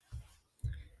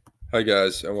Hi,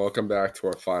 guys, and welcome back to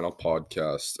our final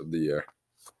podcast of the year.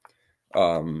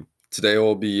 Today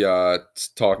we'll be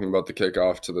talking about the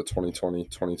kickoff to the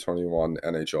 2020-2021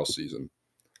 NHL season.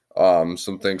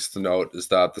 Some things to note is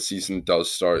that the season does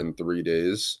start in 3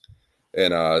 days,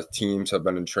 and teams have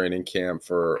been in training camp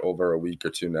for over a week or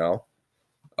two now.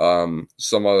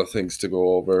 Some other things to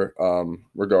go over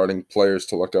regarding players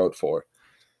to look out for.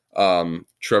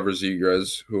 Trevor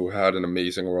Zegras, who had an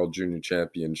amazing World Junior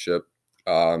Championship.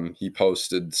 He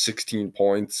posted 16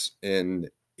 points in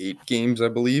 8 games, I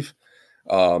believe.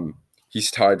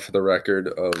 He's tied for the record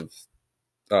of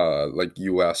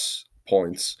U.S.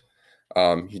 points.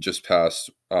 He just passed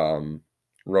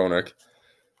Roenick.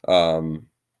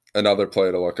 Another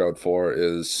player to look out for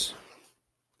is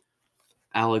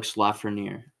Alex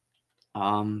Lafreniere.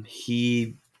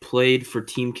 He played for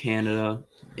Team Canada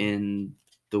in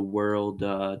the World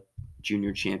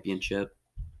Junior Championship.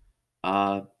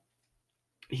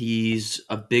 He's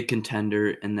a big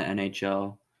contender in the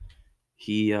NHL.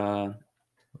 He's a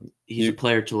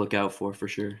player to look out for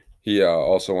sure. He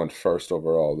also went first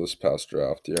overall this past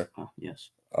draft year. Oh, yes.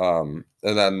 And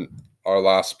then our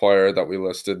last player that we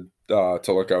listed to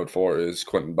look out for is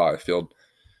Quinton Byfield.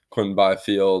 Quinton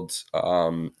Byfield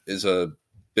is a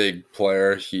big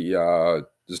player. He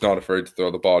is not afraid to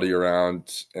throw the body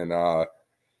around, and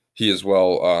he as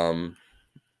well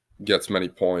gets many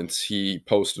points. He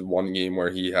posted one game where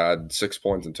he had 6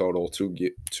 points in total, two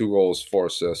goals, 4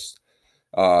 assists.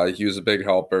 He was a big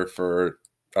helper for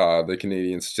the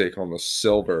Canadians to take home the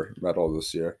silver medal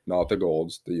this year, not the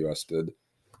golds. The U.S. did.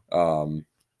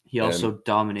 He also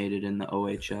dominated in the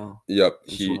OHL. Yep,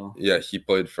 he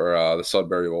played for the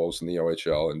Sudbury Wolves in the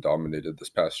OHL and dominated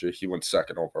this past year. He went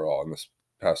second overall in this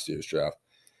past year's draft.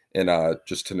 And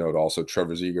just to note also,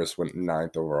 Trevor Zegras went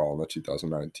 9th overall in the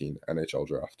 2019 NHL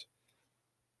draft.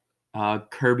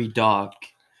 Kirby Dach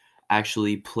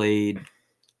actually played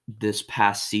this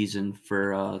past season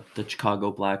for the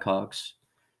Chicago Blackhawks,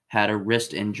 had a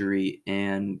wrist injury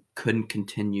and couldn't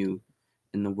continue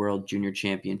in the World Junior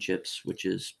Championships, which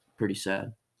is pretty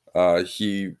sad.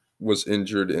 He was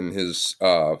injured in his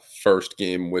first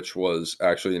game, which was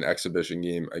actually an exhibition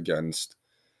game against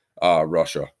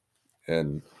Russia,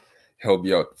 and he'll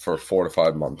be out for 4 to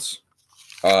 5 months.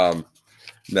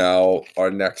 Now, our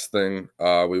next thing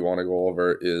we want to go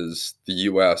over is the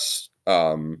U.S.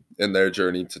 In their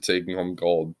journey to taking home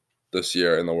gold this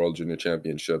year in the World Junior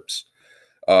Championships.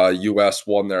 U.S.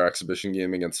 won their exhibition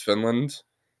game against Finland,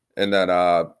 and then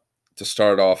to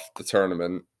start off the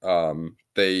tournament,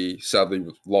 they sadly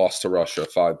lost to Russia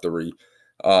 5-3.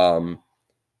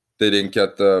 They didn't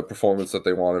get the performance that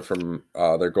they wanted from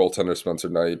their goaltender Spencer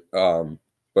Knight,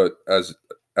 but as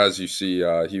you see,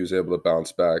 he was able to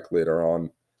bounce back later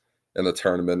on in the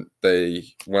tournament.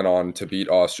 They went on to beat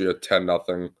Austria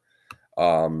 10-0.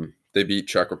 They beat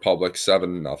Czech Republic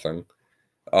 7-0.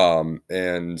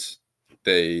 And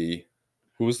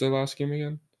who was their last game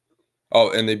again?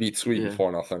 Oh, and they beat Sweden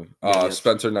 4-0. Yes.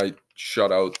 Spencer Knight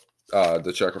shut out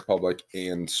the Czech Republic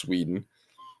and Sweden.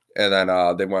 And then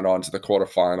they went on to the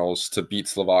quarterfinals to beat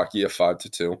Slovakia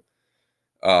 5-2.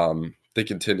 They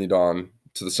continued on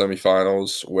to the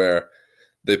semifinals where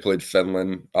they played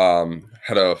Finland,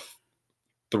 had a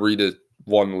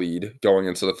 3-1 lead going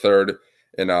into the third,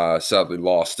 and sadly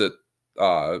lost it.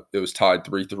 It was tied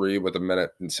 3-3 with 1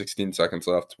 minute and 16 seconds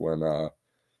left when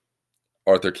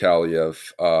Arthur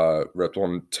Kaliev ripped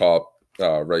one top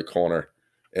right corner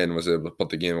and was able to put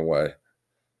the game away.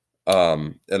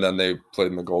 And then they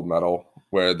played in the gold medal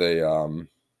where they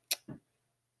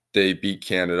beat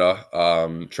Canada.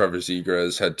 Trevor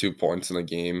Zegras had 2 points in the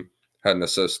game, had an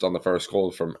assist on the first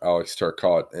goal from Alex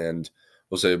Turcotte, and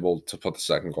was able to put the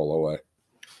second goal away.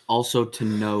 Also to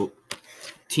note,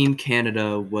 Team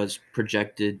Canada was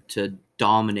projected to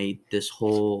dominate this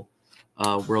whole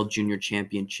World Junior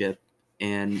Championship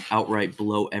and outright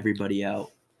blow everybody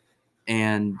out.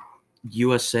 And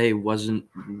USA wasn't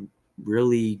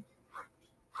really,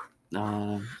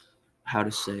 how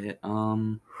to say it,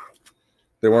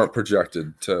 they weren't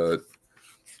projected to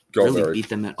go really beat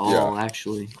them at all,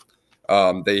 actually.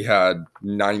 They had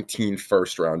 19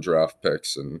 first-round draft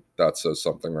picks, and that says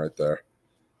something right there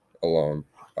alone,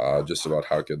 just about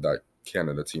how good that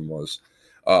Canada team was.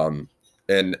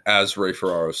 And as Ray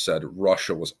Ferraro said,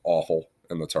 Russia was awful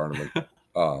in the tournament.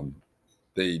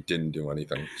 They didn't do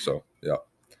anything, so yeah.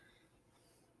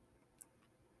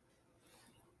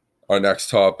 Our next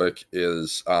topic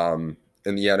is in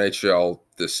the NHL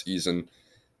this season,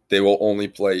 they will only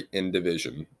play in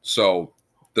division. So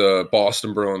the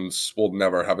Boston Bruins will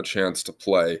never have a chance to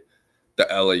play the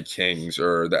LA Kings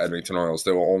or the Edmonton Oilers.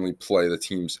 They will only play the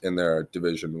teams in their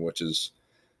division, which is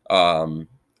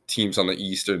teams on the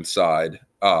eastern side,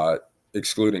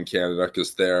 excluding Canada,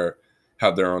 because they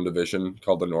have their own division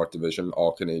called the North Division,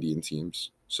 all Canadian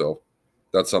teams. So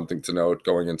that's something to note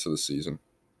going into the season.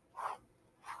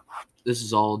 This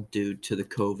is all due to the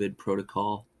COVID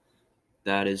protocol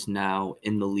that is now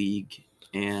in the league,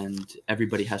 and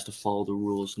everybody has to follow the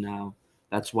rules now.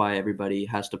 That's why everybody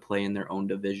has to play in their own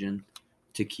division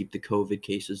to keep the COVID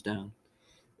cases down.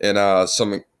 And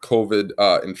some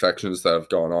COVID infections that have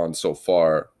gone on so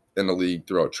far in the league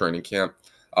throughout training camp.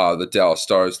 The Dallas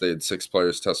Stars, they had 6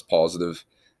 players test positive,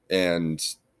 and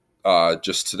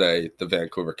just today, the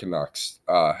Vancouver Canucks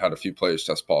had a few players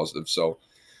test positive. So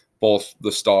both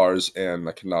the Stars and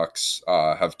the Canucks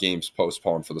have games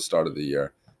postponed for the start of the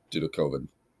year due to COVID.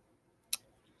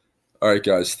 All right,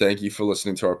 guys, thank you for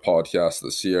listening to our podcast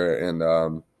this year,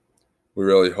 and we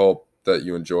really hope that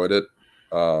you enjoyed it.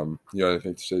 You got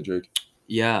anything to say, Jake?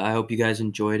 Yeah, I hope you guys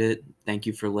enjoyed it. Thank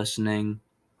you for listening,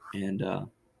 and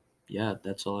yeah,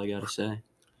 that's all I got to say.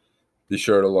 Be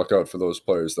sure to look out for those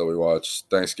players that we watch.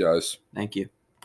 Thanks, guys. Thank you.